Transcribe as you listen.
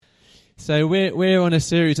So we're on a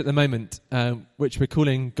series at the moment, which we're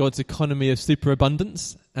calling God's Economy of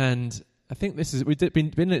Superabundance, and I think we've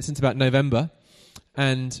been in it since about November,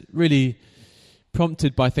 and really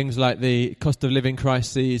prompted by things like the cost of living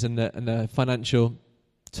crises and the financial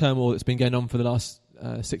turmoil that's been going on for the last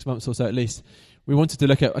 6 months or so at least. We wanted to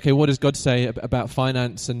look at, okay, what does God say about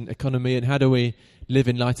finance and economy, and how do we live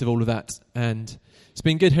in light of all of that? And it's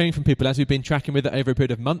been good hearing from people as we've been tracking with it over a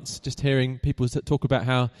period of months, just hearing people talk about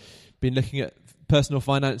how been looking at personal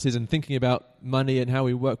finances and thinking about money and how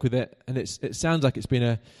we work with it. And it sounds like it's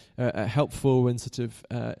been a helpful and sort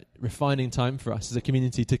of refining time for us as a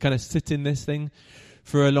community to kind of sit in this thing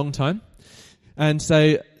for a long time. And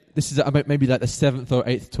so this is maybe like the 7th or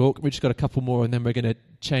 8th talk. We've just got a couple more, and then we're going to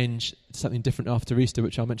change to something different after Easter,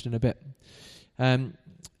 which I'll mention in a bit.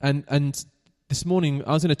 And this morning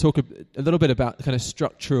I was going to talk a little bit about kind of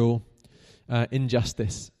structural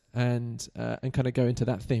injustice and kind of go into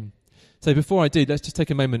that theme. So before I do, let's just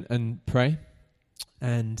take a moment and pray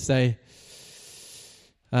and say,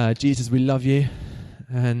 Jesus, we love you,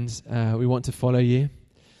 and we want to follow you.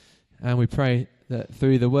 And we pray that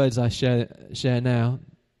through the words I share now,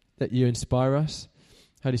 that you inspire us.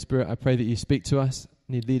 Holy Spirit, I pray that you speak to us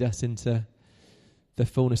and you lead us into the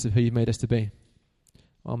fullness of who you've made us to be.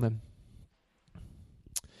 Amen.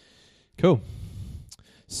 Cool.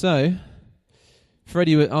 So,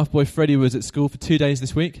 our boy Freddie was at school for 2 days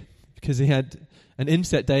this week, because he had an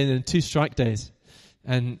inset day and then 2 strike days,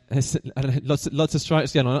 and lots of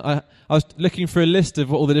strikes going on. I was looking for a list of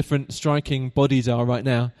what all the different striking bodies are right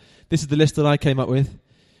now. This is the list that I came up with: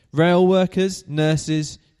 rail workers,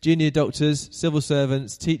 nurses, junior doctors, civil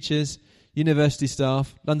servants, teachers, university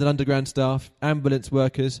staff, London Underground staff, ambulance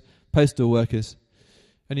workers, postal workers.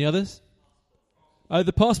 Any others? Oh,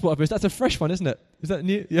 the passport office. That's a fresh one, isn't it? Is that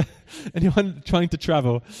new? Yeah. Anyone trying to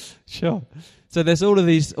travel? Sure. So there's all of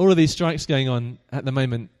these strikes going on at the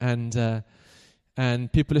moment, and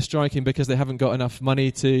people are striking because they haven't got enough money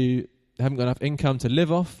they haven't got enough income to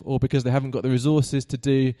live off, or because they haven't got the resources to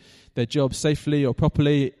do their job safely or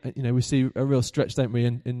properly. You know, we see a real stretch, don't we,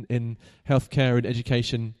 in healthcare and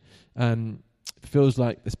education. It feels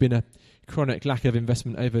like there's been a chronic lack of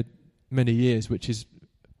investment over many years, which is,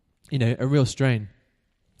 you know, a real strain.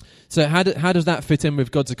 So how does that fit in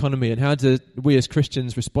with God's economy, and how do we as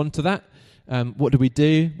Christians respond to that? What do we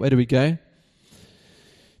do? Where do we go?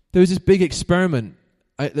 There was this big experiment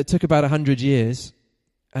that took about 100 years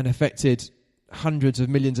and affected hundreds of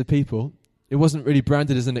millions of people. It wasn't really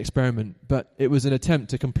branded as an experiment, but it was an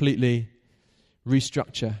attempt to completely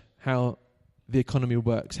restructure how the economy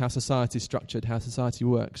works, how society is structured, how society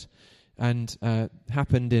works. And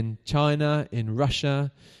happened in China, in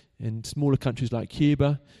Russia, in smaller countries like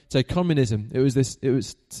Cuba. So communism, it was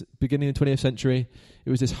beginning of the 20th century, it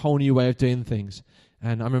was this whole new way of doing things.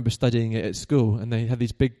 And I remember studying it at school, and they had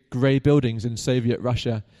these big grey buildings in Soviet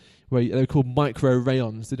Russia where they were called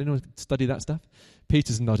micro-rayons. Did anyone study that stuff?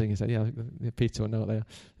 Peter's nodding. He said, yeah, Peter will know what they are.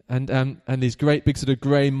 And these great big sort of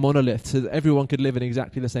grey monoliths, so that everyone could live in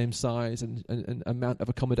exactly the same size and amount of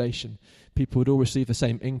accommodation. People would all receive the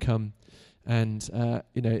same income. And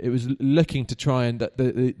it was looking to try and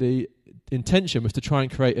the intention was to try and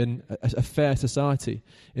create a fair society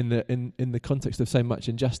in the context of so much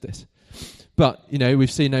injustice. But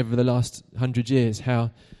we've seen over the last 100 years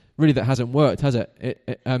how really that hasn't worked, has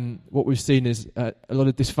it? What we've seen is a lot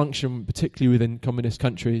of dysfunction, particularly within communist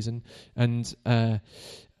countries, and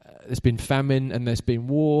there's been famine and there's been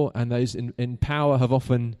war, and those in power have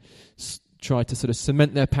often tried to sort of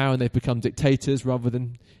cement their power, and they've become dictators rather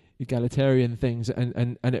than egalitarian things,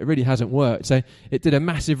 and it really hasn't worked. So it did a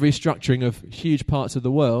massive restructuring of huge parts of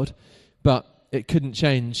the world, but it couldn't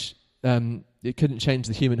change the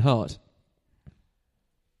human heart.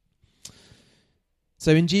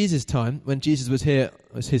 So in Jesus' time, when Jesus was here,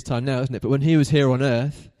 it was his time now, isn't it? But when he was here on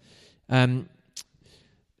earth, the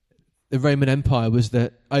Roman Empire was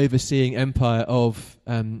the overseeing empire of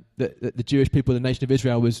the Jewish people, the nation of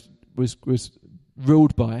Israel was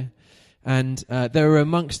ruled by. And there were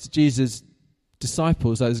amongst Jesus'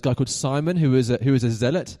 disciples, there was a guy called Simon who was a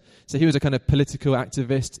zealot. So he was a kind of political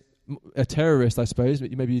activist, a terrorist, I suppose.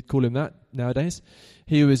 Maybe you'd call him that nowadays.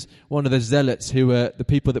 He was one of the zealots who were the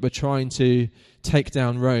people that were trying to take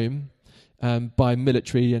down Rome by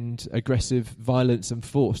military and aggressive violence and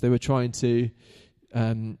force. They were trying to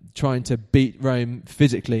beat Rome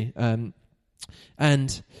physically, and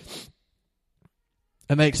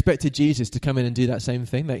they expected Jesus to come in and do that same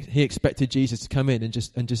thing. He expected Jesus to come in and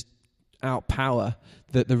just outpower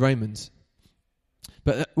the Romans.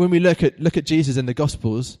 But when we look at Jesus in the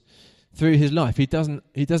Gospels, through his life, he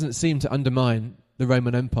doesn't seem to undermine the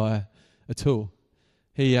Roman Empire at all.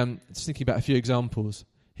 He just thinking about a few examples.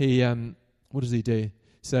 He what does he do?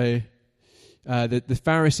 So the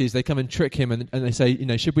Pharisees, they come and trick him, and they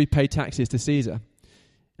say, should we pay taxes to Caesar?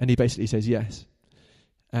 And he basically says yes.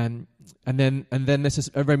 And then there's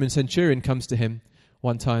a Roman centurion comes to him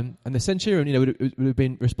one time, and the centurion, would have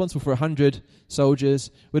been responsible for 100 soldiers,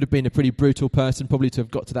 would have been a pretty brutal person, probably to have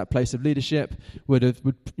got to that place of leadership, would have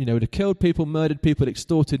killed people, murdered people,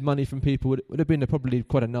 extorted money from people, would have been probably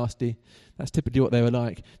quite a nasty. That's typically what they were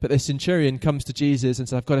like. But the centurion comes to Jesus and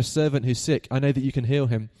says, "I've got a servant who's sick. I know that you can heal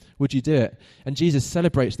him. Would you do it?" And Jesus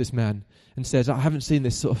celebrates this man and says, "I haven't seen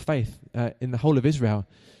this sort of faith in the whole of Israel,"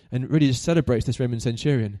 and really just celebrates this Roman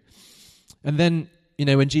centurion. And then,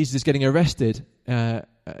 when Jesus is getting arrested,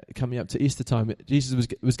 coming up to Easter time, Jesus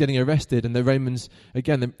was getting arrested, and the Romans,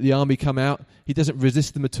 again, the army come out. He doesn't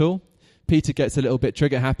resist them at all. Peter gets a little bit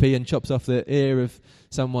trigger happy and chops off the ear of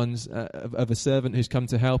someone's of a servant who's come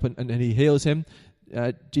to help, and he heals him.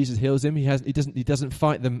 Jesus heals him. He doesn't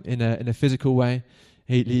fight them in a physical way.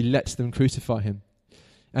 He lets them crucify him,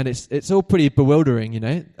 and it's all pretty bewildering.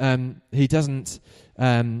 He doesn't.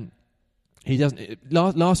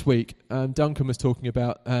 Last week, Duncan was talking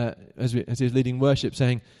about as he was leading worship,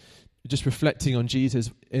 saying, just reflecting on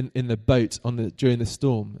Jesus in the boat during the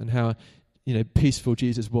storm, and how peaceful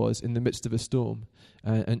Jesus was in the midst of a storm,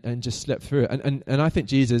 and just slept through it. And I think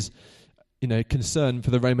Jesus, concern for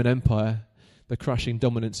the Roman Empire, the crushing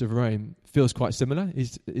dominance of Rome, feels quite similar.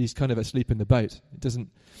 He's kind of asleep in the boat. It doesn't,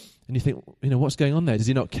 and you think, what's going on there? Does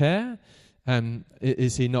he not care?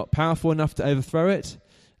 Is he not powerful enough to overthrow it?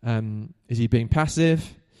 Is he being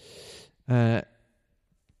passive? But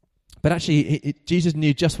actually, Jesus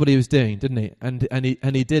knew just what he was doing, didn't he?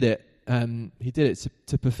 And he did it. He did it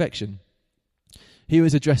to perfection. He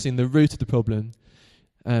was addressing the root of the problem,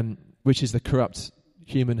 which is the corrupt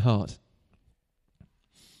human heart.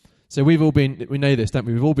 So we know this, don't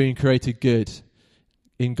we? We've all been created good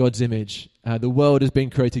in God's image. The world has been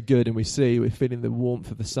created good, and we're feeling the warmth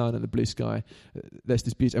of the sun and the blue sky. There's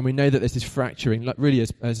this beauty, and we know that there's this fracturing, like really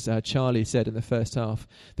as Charlie said in the first half,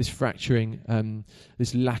 this fracturing,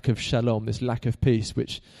 this lack of shalom, this lack of peace,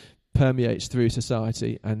 which permeates through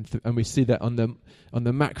society, and we see that on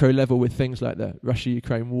the macro level with things like the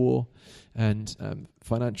Russia-Ukraine war and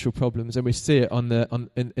financial problems, and we see it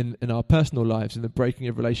in our personal lives, in the breaking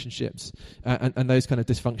of relationships, and those kind of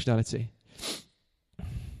dysfunctionality.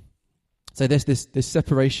 So there's this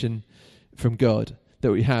separation from God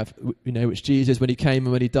that we have, which Jesus, when he came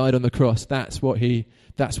and when he died on the cross, that's what he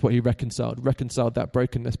reconciled that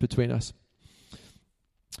brokenness between us.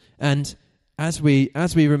 And as we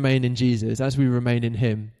remain in Jesus, as we remain in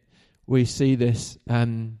him, we see this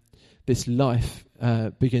life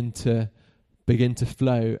begin to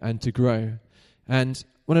flow and to grow. And I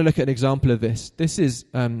want to look at an example of this. This is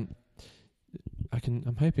I'm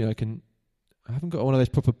hoping I haven't got one of those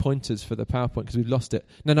proper pointers for the PowerPoint because we've lost it.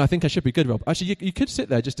 No, I think I should be good, Rob. Actually, you could sit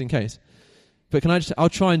there just in case. But I'll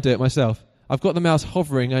try and do it myself. I've got the mouse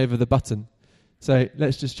hovering over the button. So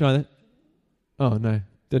let's just try that. Oh, no,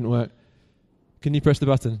 didn't work. Can you press the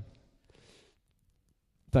button?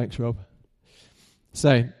 Thanks, Rob.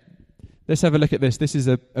 So let's have a look at this. This is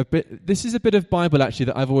a bit of Bible, actually,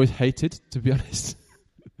 that I've always hated, to be honest.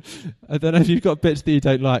 I don't know if you've got bits that you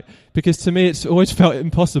don't like, because to me it's always felt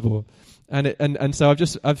impossible. And so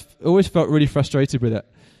I've always felt really frustrated with it,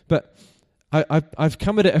 but I've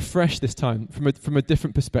come at it afresh this time from a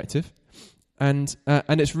different perspective, and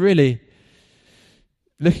it's really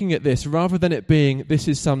looking at this rather than it being this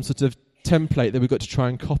is some sort of template that we've got to try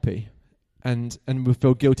and copy, and we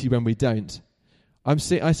feel guilty when we don't. I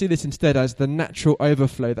see this instead as the natural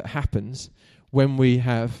overflow that happens when we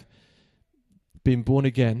have been born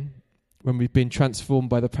again, when we've been transformed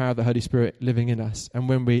by the power of the Holy Spirit living in us, and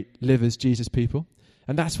when we live as Jesus people.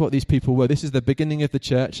 And that's what these people were. This is the beginning of the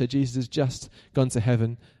church. So Jesus has just gone to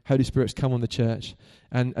heaven. Holy Spirit's come on the church.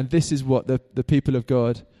 And this is what the people of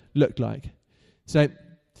God looked like. So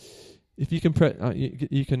if you can press, can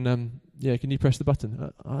you press the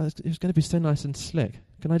button? It was going to be so nice and slick.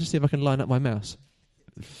 Can I just see if I can line up my mouse?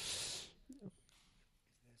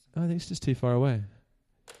 I think it's just too far away.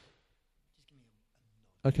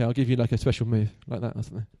 Okay, I'll give you like a special move like that or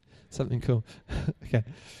something. Something cool. Okay.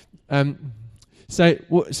 So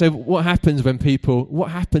what happens when people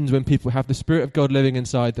have the Spirit of God living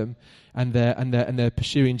inside them, and they're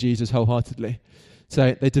pursuing Jesus wholeheartedly?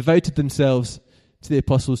 So they devoted themselves to the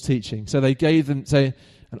apostles' teaching. So they gave them.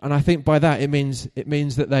 And I think by that it means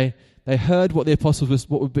that they heard what the apostles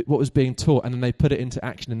what was being taught, and then they put it into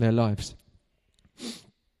action in their lives.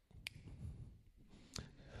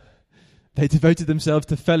 They devoted themselves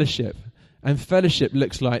to fellowship, and fellowship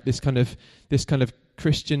looks like this kind of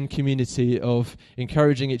Christian community of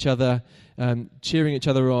encouraging each other, cheering each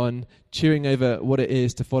other on, cheering over what it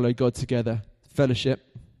is to follow God together, fellowship,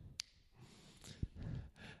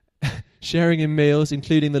 sharing in meals,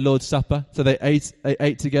 including the Lord's Supper. So they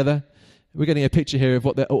ate together. We're getting a picture here of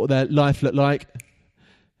what their life looked like.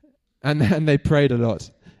 And they prayed a lot,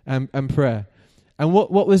 and prayer. And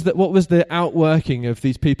what was the outworking of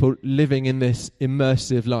these people living in this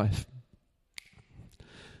immersive life?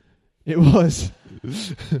 It was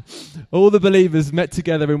all the believers met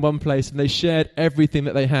together in one place, and they shared everything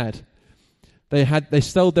that they had. They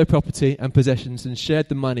sold their property and possessions and shared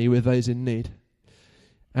the money with those in need.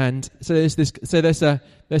 And so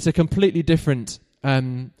there's a completely different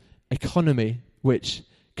economy which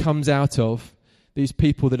comes out of these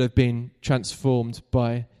people that have been transformed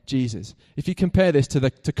by Jesus. If you compare this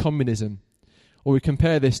to communism, or we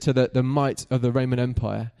compare this to the might of the Roman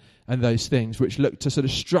Empire and those things, which look to sort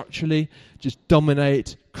of structurally just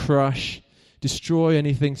dominate, crush, destroy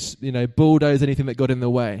anything, bulldoze anything that got in the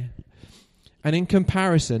way. And in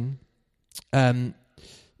comparison,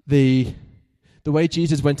 the way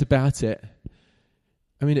Jesus went about it,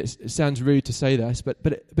 I mean, it sounds rude to say this, but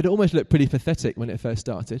it almost looked pretty pathetic when it first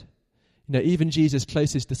started. Even Jesus'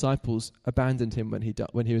 closest disciples abandoned him when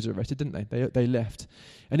he was arrested, didn't they? They left.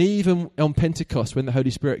 And even on Pentecost, when the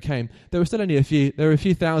Holy Spirit came, there were still only a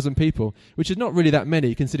few thousand people, which is not really that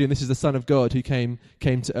many, considering this is the Son of God who came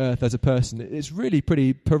to earth as a person. It's really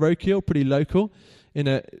pretty parochial, pretty local, in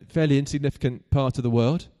a fairly insignificant part of the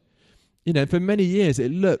world. For many years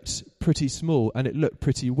it looked pretty small and it looked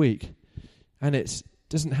pretty weak, and it's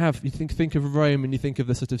doesn't have, you think of Rome and you think of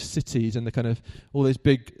the sort of cities and the kind of all those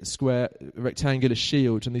big square rectangular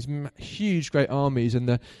shields and these huge great armies and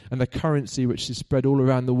the currency which is spread all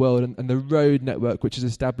around the world and the road network which is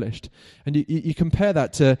established, and you compare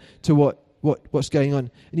that to what's going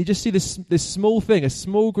on, and you just see this small thing, a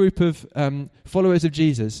small group of followers of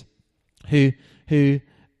Jesus who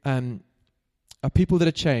are people that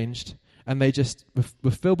are changed, and they just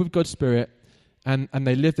were filled with God's Spirit. And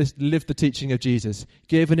they live the teaching of Jesus.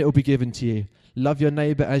 Give and it will be given to you. Love your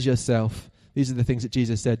neighbor as yourself. These are the things that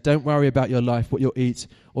Jesus said. Don't worry about your life, what you'll eat,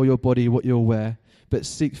 or your body, what you'll wear. But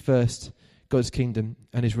seek first God's kingdom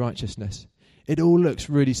and his righteousness. It all looks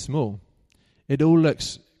really small. It all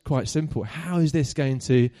looks quite simple. How is this going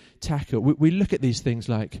to tackle? We look at these things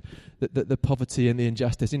like the poverty and the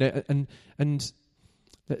injustice, and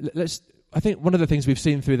I think one of the things we've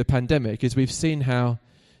seen through the pandemic is we've seen how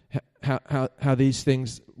these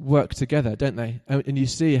things work together, don't they? And you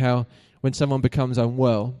see how when someone becomes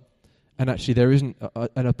unwell and actually there isn't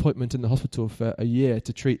an appointment in the hospital for a year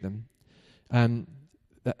to treat them,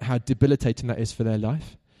 how debilitating that is for their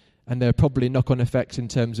life. And there are probably knock-on effects in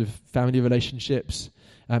terms of family relationships,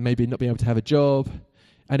 maybe not being able to have a job.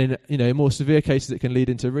 And in more severe cases, it can lead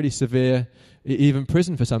into really severe, even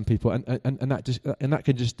prison for some people, and that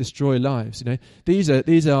can just destroy lives.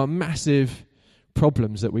 These are massive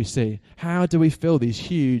problems that we see. How do we fill these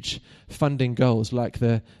huge funding goals, like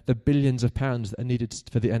the billions of pounds that are needed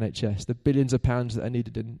for the NHS, the billions of pounds that are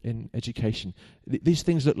needed in education? These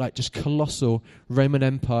things look like just colossal Roman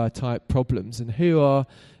Empire type problems, and who are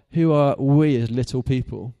we as little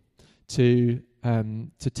people to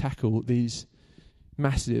tackle these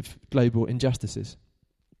massive global injustices?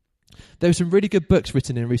 There were some really good books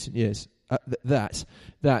written in recent years that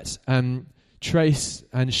trace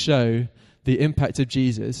and show the impact of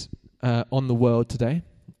Jesus on the world today.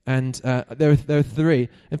 And there are three.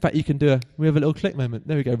 In fact, we have a little click moment.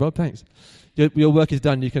 There we go, Rob, thanks. Your work is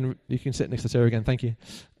done. You can sit next to Sarah again. Thank you.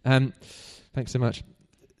 Thanks so much.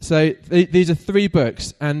 So these are three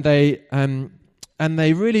books, and they kind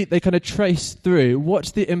of trace through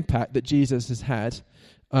what's the impact that Jesus has had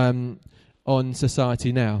on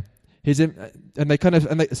society now. So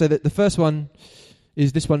the first one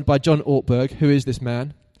is this one by John Ortberg. Who is this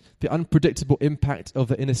man? The unpredictable impact of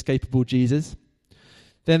the inescapable Jesus.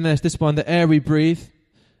 Then there's this one, The Air We Breathe,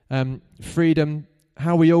 Freedom,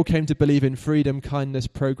 How We All Came to Believe in Freedom, Kindness,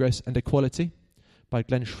 Progress and Equality by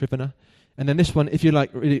Glenn Scrivener. And then this one, if you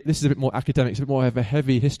like, really, this is a bit more academic, it's a bit more of a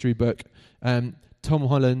heavy history book. Tom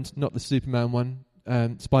Holland, not the Superman one,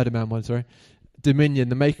 Spider-Man one, sorry. Dominion,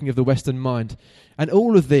 The Making of the Western Mind. And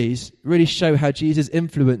all of these really show how Jesus'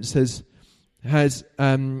 influence has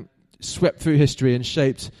swept through history and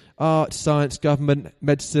shaped art, science, government,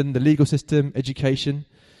 medicine, the legal system, education,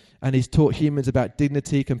 and he's taught humans about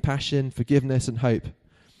dignity, compassion, forgiveness, and hope.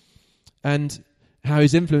 And how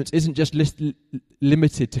his influence isn't just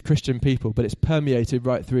limited to Christian people, but it's permeated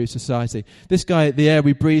right through society. This guy, The Air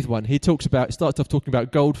We Breathe one, he starts off talking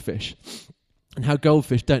about goldfish, and how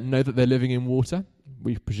goldfish don't know that they're living in water,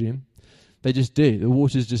 we presume. They just do. The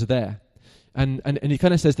water's just there. And he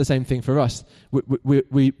kind of says the same thing for us.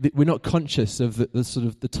 We're not conscious of the sort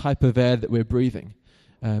of the type of air that we're breathing.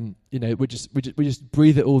 We just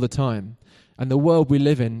breathe it all the time. And the world we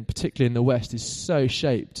live in, particularly in the West, is so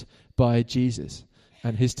shaped by Jesus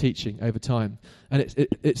and his teaching over time. And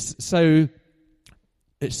it's so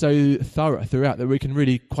thorough throughout that we can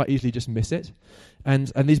really quite easily just miss it.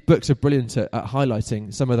 And these books are brilliant at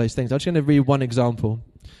highlighting some of those things. I'm just going to read one example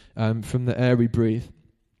from The Air We Breathe.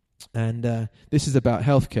 And this is about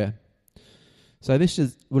healthcare. So this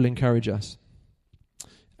will encourage us.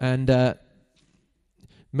 And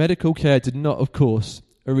medical care did not, of course,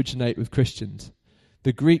 originate with Christians.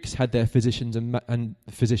 The Greeks had their physicians and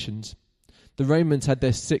physicians. The Romans had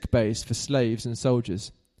their sick bays for slaves and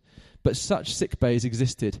soldiers. But such sick bays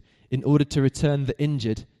existed in order to return the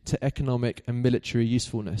injured to economic and military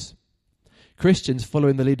usefulness. Christians,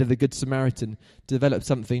 following the lead of the Good Samaritan, developed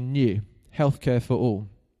something new, healthcare for all.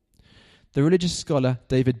 The religious scholar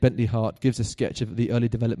David Bentley Hart gives a sketch of the early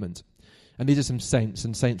development. And these are some saints,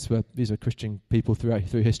 and these were Christian people through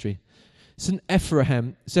history. St.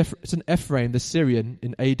 Ephraim the Syrian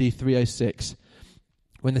in AD 306,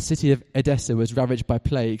 when the city of Edessa was ravaged by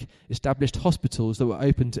plague, established hospitals that were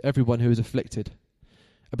open to everyone who was afflicted.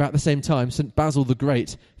 About the same time, St. Basil the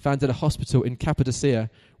Great founded a hospital in Cappadocia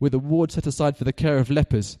with a ward set aside for the care of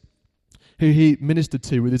lepers, who he ministered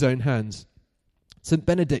to with his own hands. St.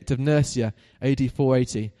 Benedict of Nursia, AD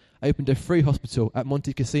 480, opened a free hospital at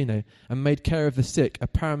Monte Cassino and made care of the sick a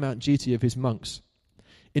paramount duty of his monks.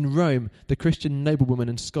 In Rome, the Christian noblewoman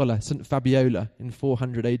and scholar St. Fabiola, in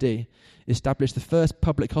 400 AD, established the first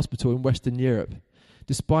public hospital in Western Europe.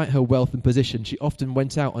 Despite her wealth and position, she often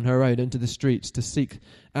went out on her own into the streets to seek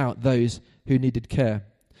out those who needed care.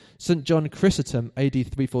 St. John Chrysostom, AD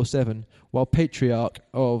 347, while Patriarch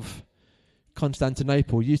of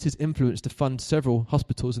Constantinople, used his influence to fund several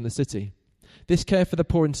hospitals in the city. This care for the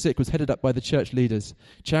poor and sick was headed up by the church leaders.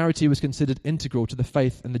 Charity was considered integral to the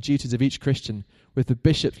faith and the duties of each Christian, with the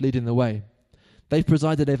bishops leading the way. They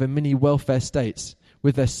presided over many welfare states,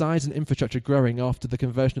 with their size and infrastructure growing after the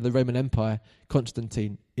conversion of the Roman Empire,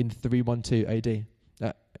 Constantine, in 312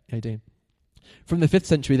 AD. From the 5th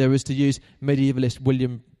century, there was, to use medievalist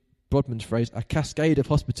William Brodmann's phrase, a cascade of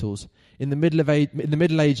hospitals. In the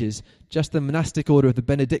Middle Ages, just the monastic order of the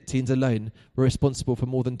Benedictines alone were responsible for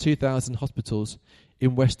more than 2,000 hospitals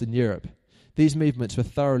in Western Europe. These movements were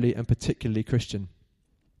thoroughly and particularly Christian.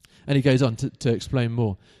 And he goes on to explain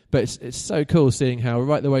more. But it's so cool seeing how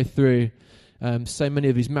right the way through so many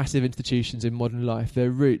of these massive institutions in modern life,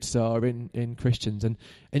 their roots are in Christians. And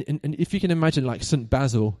if you can imagine, like St.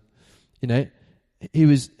 Basil, he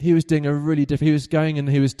was doing a really different. He was going and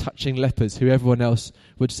he was touching lepers who everyone else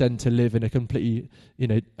would send to live in a completely,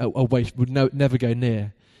 a way would never go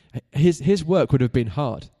near. His work would have been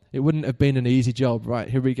hard. It wouldn't have been an easy job. Right,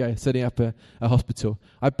 here we go, setting up a hospital.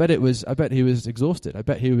 I bet he was exhausted. I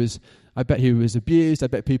bet he was abused. I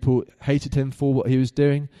bet people hated him for what he was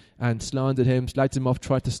doing and slandered him, slagged him off,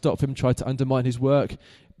 tried to stop him, tried to undermine his work.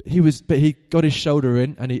 But he got his shoulder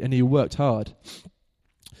in and he worked hard.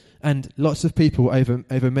 And lots of people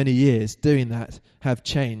over many years doing that have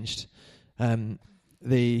changed have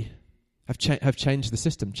changed the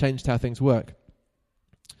system, changed how things work.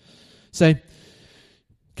 So,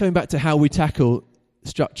 coming back to how we tackle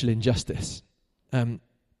structural injustice,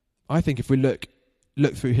 I think if we look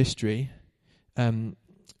through history, the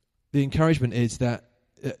encouragement is that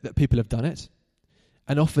people have done it,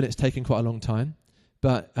 and often it's taken quite a long time,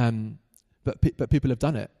 but people have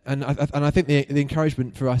done it, and I think the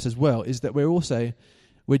encouragement for us as well is that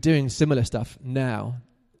we're doing similar stuff now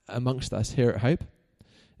amongst us here at Hope,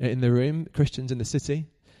 in the room, Christians in the city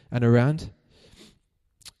and around.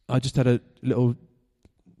 I just had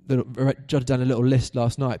jotted down a little list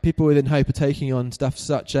last night. People within Hope are taking on stuff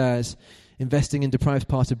such as investing in deprived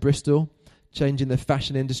part of Bristol, changing the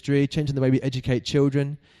fashion industry, changing the way we educate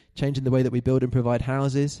children, changing the way that we build and provide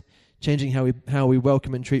houses, changing how we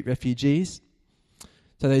welcome and treat refugees.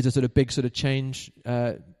 So those are sort of big sort of change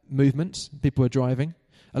movements people are driving.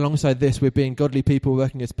 Alongside this, we're being godly people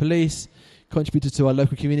working as police, contributors to our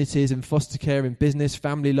local communities, in foster care, in business,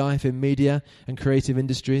 family life, in media and creative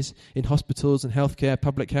industries, in hospitals and healthcare,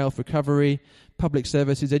 public health, recovery, public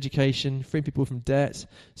services, education, freeing people from debt,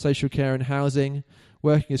 social care and housing,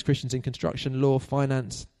 working as Christians in construction, law,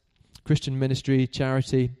 finance, Christian ministry,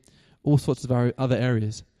 charity, all sorts of our other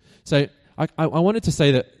areas. So I wanted to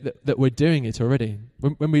say that we're doing it already.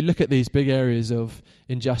 When we look at these big areas of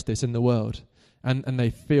injustice in the world, and they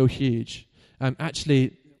feel huge,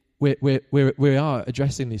 actually we are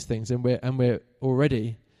addressing these things, and we're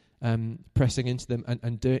already pressing into them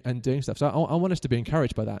and doing stuff. So I want us to be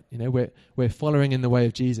encouraged by that. We're following in the way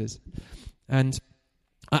of Jesus. And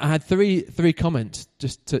I had three comments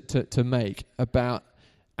just to make about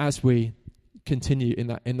as we continue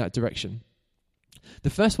in that direction. The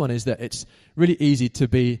first one is that it's really easy to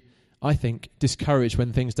be, I think, discouraged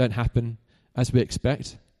when things don't happen as we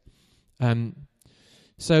expect.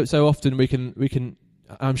 So often we can.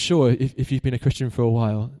 I'm sure if you've been a Christian for a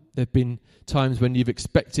while, there've been times when you've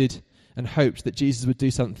expected and hoped that Jesus would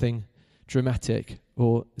do something dramatic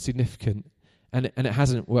or significant, and it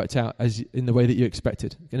hasn't worked out in the way that you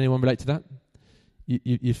expected. Can anyone relate to that?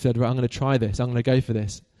 You've said, "Well, I'm going to try this. I'm going to go for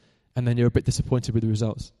this," and then you're a bit disappointed with the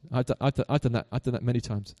results. I've done that. I've done that many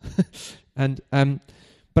times.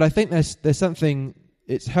 But I think there's something.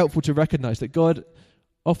 It's helpful to recognise that God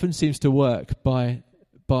often seems to work by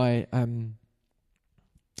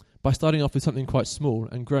starting off with something quite small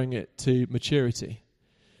and growing it to maturity,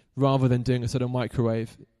 rather than doing a sort of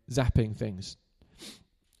microwave zapping things.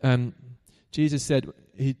 Jesus said,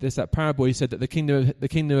 there's that parable. He said that the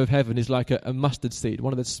kingdom of heaven is like a mustard seed,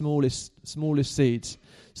 one of the smallest seeds.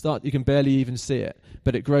 You can barely even see it,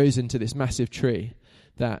 but it grows into this massive tree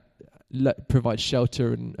that provides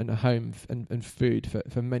shelter and a home and food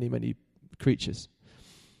for many, many creatures.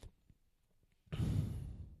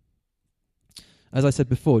 As I said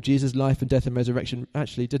before, Jesus' life and death and resurrection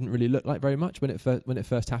actually didn't really look like very much when it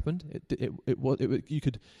first happened. You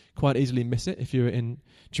could quite easily miss it if you were in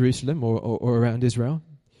Jerusalem or around Israel.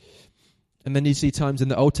 And then you see times in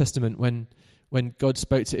the Old Testament when God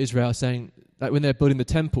spoke to Israel, saying, like when they're building the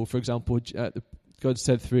temple, for example, God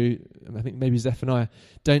said through, I think maybe Zephaniah,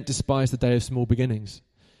 "Don't despise the day of small beginnings,"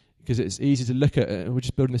 because it's easy to look at it, and we're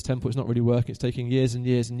just building this temple, it's not really working, it's taking years and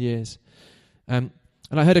years and years. And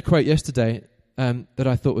I heard a quote yesterday that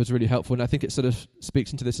I thought was really helpful, and I think it sort of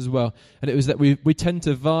speaks into this as well. And it was that we tend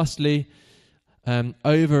to vastly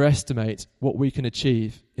overestimate what we can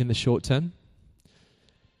achieve in the short term,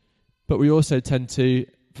 but we also tend to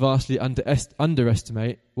vastly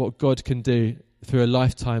underestimate what God can do through a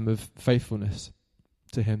lifetime of faithfulness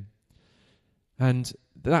to Him. And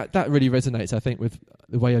that really resonates, I think, with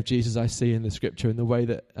the way of Jesus I see in the Scripture and the way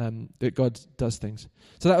that God does things.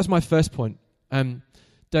 So that was my first point.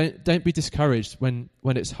 Don't be discouraged when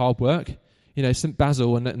it's hard work. St.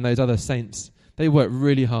 Basil and those other saints, they worked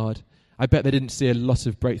really hard. I bet they didn't see a lot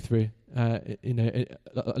of breakthrough, a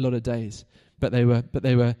lot of days, but they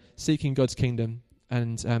were seeking God's kingdom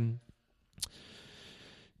and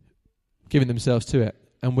giving themselves to it.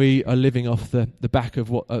 And we are living off the back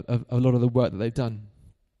of a lot of the work that they've done.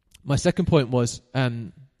 My second point was,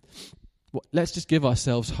 let's just give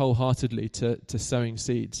ourselves wholeheartedly to sowing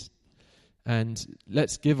seeds. And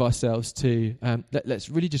let's give ourselves to, let's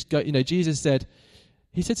really just go. Jesus said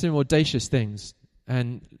some audacious things.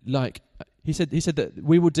 And he said that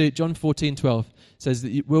we will do, John 14:12 says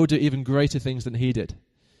that we'll do even greater things than he did,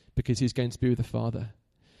 because he's going to be with the Father.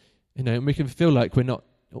 And we can feel like we're not,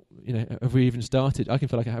 have we even started? I can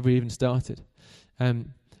feel like, have we even started?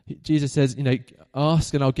 Jesus says,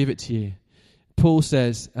 ask and I'll give it to you. Paul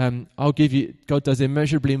says, I'll give you, God does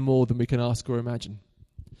immeasurably more than we can ask or imagine.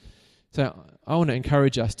 So I want to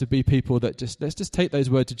encourage us to be people that let's just take those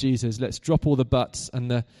words of Jesus. Let's drop all the buts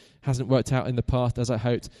and the hasn't worked out in the past as I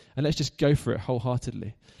hoped, and let's just go for it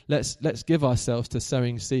wholeheartedly. Let's give ourselves to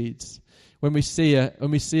sowing seeds. When we see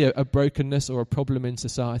a brokenness or a problem in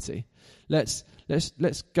society, let's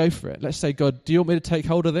go for it. Let's say, God, do you want me to take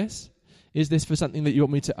hold of this? Is this for something that you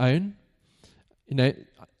want me to own?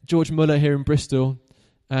 George Muller here in Bristol,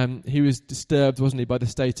 he was disturbed, wasn't he, by the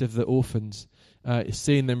state of the orphans.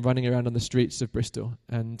 Seeing them running around on the streets of Bristol,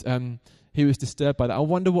 and he was disturbed by that. I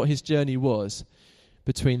wonder what his journey was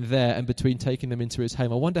between there and between taking them into his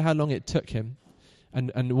home. I wonder how long it took him,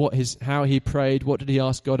 and how he prayed. What did he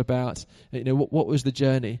ask God about? What was the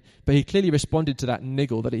journey? But he clearly responded to that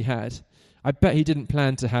niggle that he had. I bet he didn't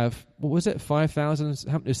plan to have, 5,000?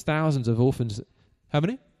 There's thousands of orphans. How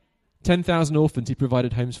many? 10,000 orphans he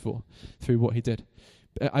provided homes for through what he did.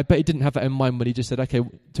 I bet he didn't have that in mind when he just said, okay,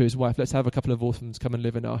 to his wife, let's have a couple of orphans come and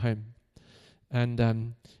live in our home. And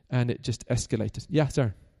it just escalated. Yeah,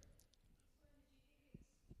 sorry.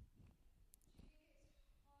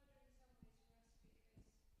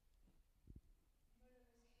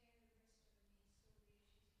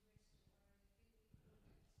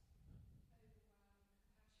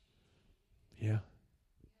 Yeah.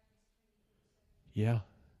 Yeah.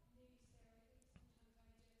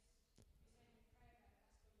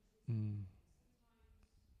 Mm.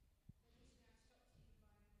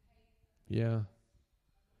 Yeah.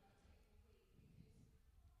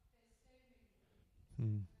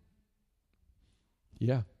 Mm.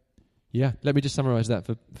 Yeah. Yeah, let me just summarize that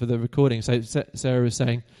for the recording. So Sarah was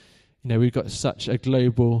saying, we've got such a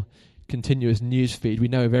global, continuous news feed. We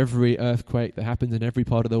know of every earthquake that happens in every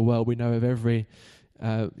part of the world. We know of every,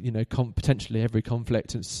 potentially every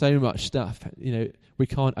conflict, and so much stuff. We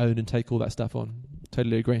can't own and take all that stuff on.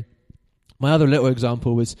 Totally agree. My other little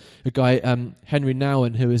example was a guy, Henry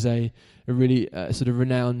Nouwen, who is a really sort of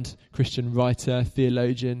renowned Christian writer,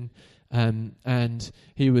 theologian, and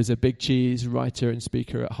he was a big cheese writer and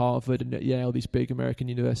speaker at Harvard and at Yale, these big American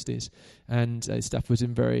universities, and his stuff was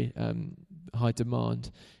in very high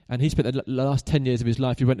demand. And he spent the last 10 years of his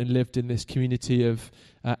life, he went and lived in this community of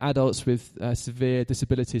adults with severe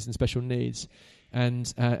disabilities and special needs,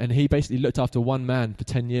 and he basically looked after one man for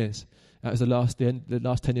 10 years. That was the last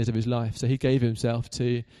 10 years of his life. So he gave himself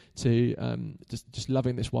to just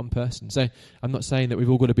loving this one person. So I'm not saying that we've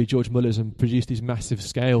all got to be George Mullers and produce these massive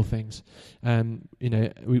scale things.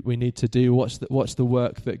 We need to do what's the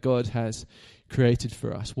work that God has created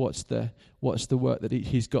for us. What's the work that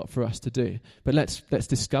He's got for us to do. But let's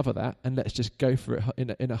discover that, and let's just go for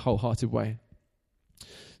it in a wholehearted way.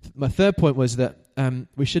 My third point was that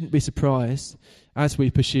we shouldn't be surprised as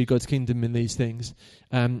we pursue God's kingdom in these things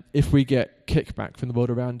if we get kickback from the world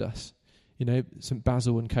around us. St.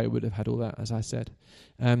 Basil and co would have had all that, as I said.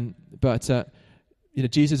 But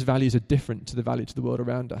Jesus' values are different to the value to the world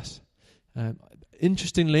around us.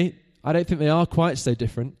 Interestingly, I don't think they are quite so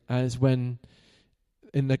different as when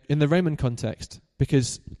in the Roman context,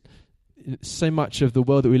 because so much of the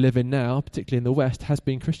world that we live in now, particularly in the West, has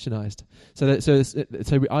been Christianized. So I think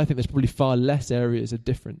there's probably far less areas of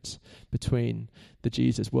difference between the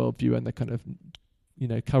Jesus worldview and the kind of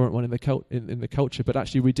current one in the culture. But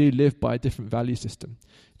actually, we do live by a different value system.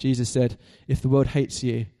 Jesus said, "If the world hates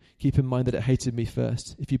you, keep in mind that it hated me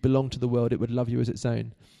first. If you belong to the world, it would love you as its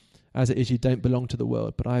own. As it is, you don't belong to the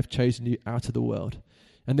world, but I have chosen you out of the world."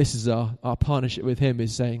 And this is our partnership with Him,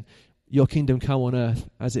 is saying, your kingdom come on earth.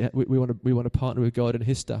 We want to partner with God and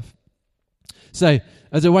His stuff. So,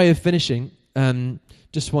 as a way of finishing,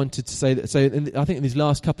 just wanted to say that. So, I think in these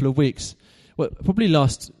last couple of weeks, probably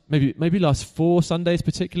maybe last 4 Sundays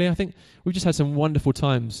particularly, I think we've just had some wonderful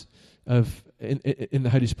times in the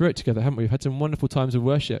Holy Spirit together, haven't we? We've had some wonderful times of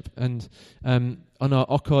worship, and on our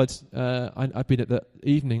OCODs, I've been at the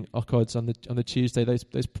evening OCODs on the Tuesday.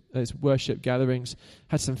 Those worship gatherings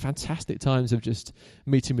had some fantastic times of just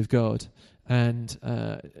meeting with God, and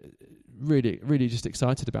really, really just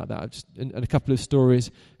excited about that. And a couple of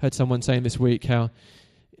stories. Heard someone saying this week how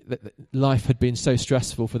life had been so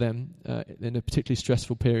stressful for them in a particularly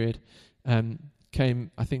stressful period.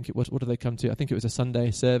 I think it was, what did they come to? I think it was a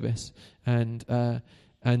Sunday service, and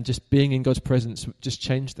just being in God's presence just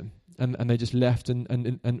changed them, and they just left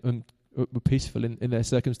and were peaceful in their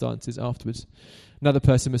circumstances afterwards. Another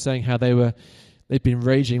person was saying how they'd been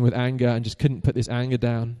raging with anger and just couldn't put this anger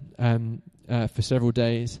down for several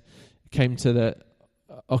days. Came to the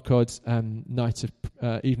OCOD night of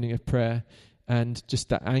evening of prayer, and just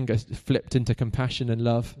that anger flipped into compassion and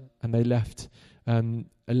love, and they left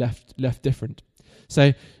different.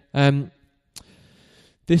 So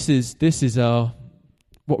this is our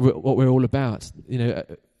what we're all about,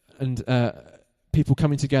 and people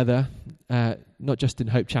coming together, not just in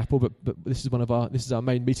Hope Chapel, but this is our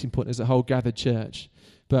main meeting point as a whole gathered church.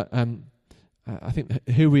 But I think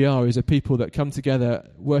who we are is a people that come together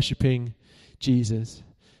worshipping Jesus,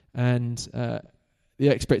 and the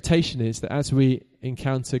expectation is that as we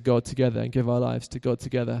encounter God together and give our lives to God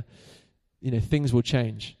together, things will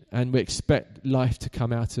change, and we expect life to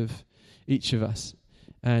come out of each of us.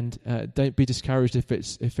 And don't be discouraged if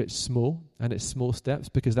it's small, and it's small steps,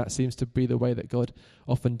 because that seems to be the way that God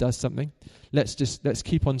often does something. Let's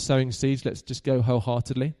keep on sowing seeds. Let's just go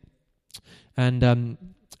wholeheartedly, and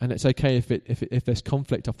it's okay if there's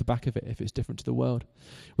conflict off the back of it, if it's different to the world.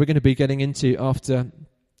 We're going to be getting into after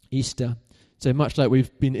Easter. So much like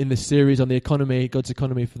we've been in this series on the economy, God's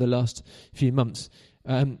economy, for the last few months.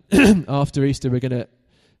 After Easter, we're going to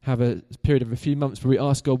have a period of a few months where we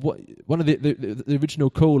ask God one of the original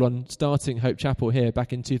call on starting Hope Chapel here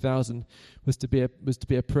back in 2000 was to be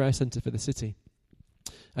a prayer centre for the city.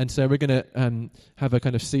 And so we're going to have a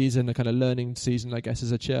kind of season, a kind of learning season, I guess,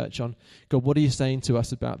 as a church on, God, what are you saying to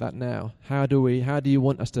us about that now? How do you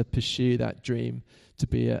want us to pursue that dream to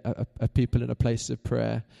be a people in a place of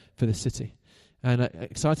prayer for the city? And I'm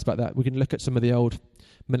excited about that. We can look at some of the old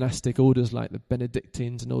monastic orders like the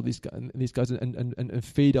Benedictines and all these guys and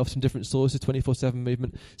feed off some different sources, 24/7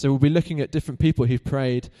 movement. So we'll be looking at different people who've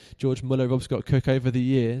prayed, George Muller, Rob Scott Cook, over the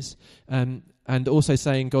years, and also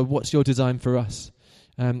saying, God, what's your design for us?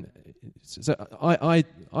 So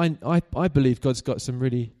I believe God's got some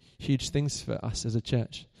really huge things for us as a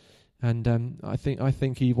church. And I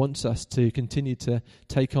think He wants us to continue to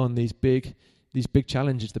take on these big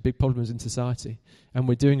challenges, the big problems in society, and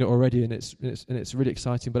we're doing it already, and it's really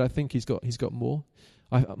exciting. But I think He's got more.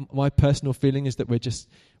 My personal feeling is that we're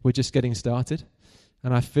just getting started,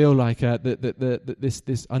 and I feel like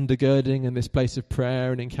this undergirding and this place of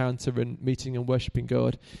prayer and encounter and meeting and worshiping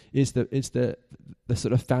God is the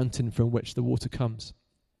sort of fountain from which the water comes.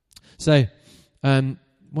 So,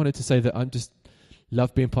 wanted to say that I'm just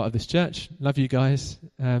love being part of this church. Love you guys.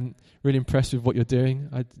 Really impressed with what you're doing.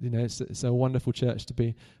 It's a wonderful church to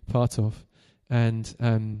be part of, and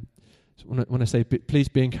want to say, please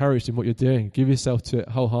be encouraged in what you're doing. Give yourself to it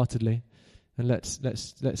wholeheartedly, and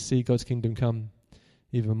let's see God's kingdom come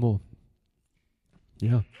even more.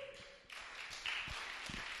 Yeah.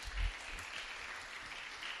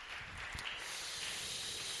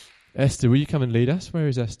 Esther, will you come and lead us? Where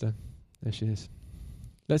is Esther? There she is.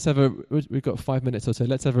 We've got 5 minutes or so.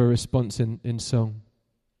 Let's have a response in song.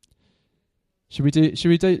 Should we do,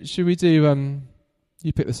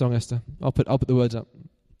 you pick the song, Esther. I'll put the words up.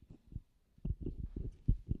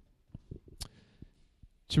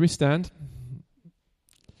 Should we stand?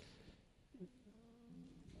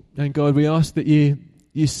 And God, we ask that you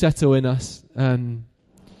settle in us,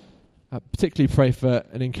 particularly pray for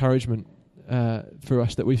an encouragement for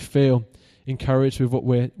us, that we feel encouraged with what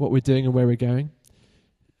we're doing and where we're going,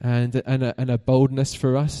 and a boldness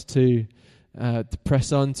for us to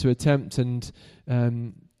press on, to attempt and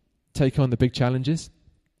take on the big challenges.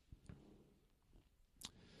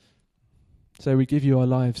 So we give you our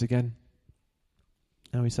lives again,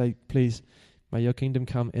 and we say, please, may your kingdom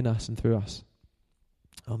come in us and through us.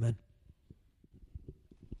 Amen.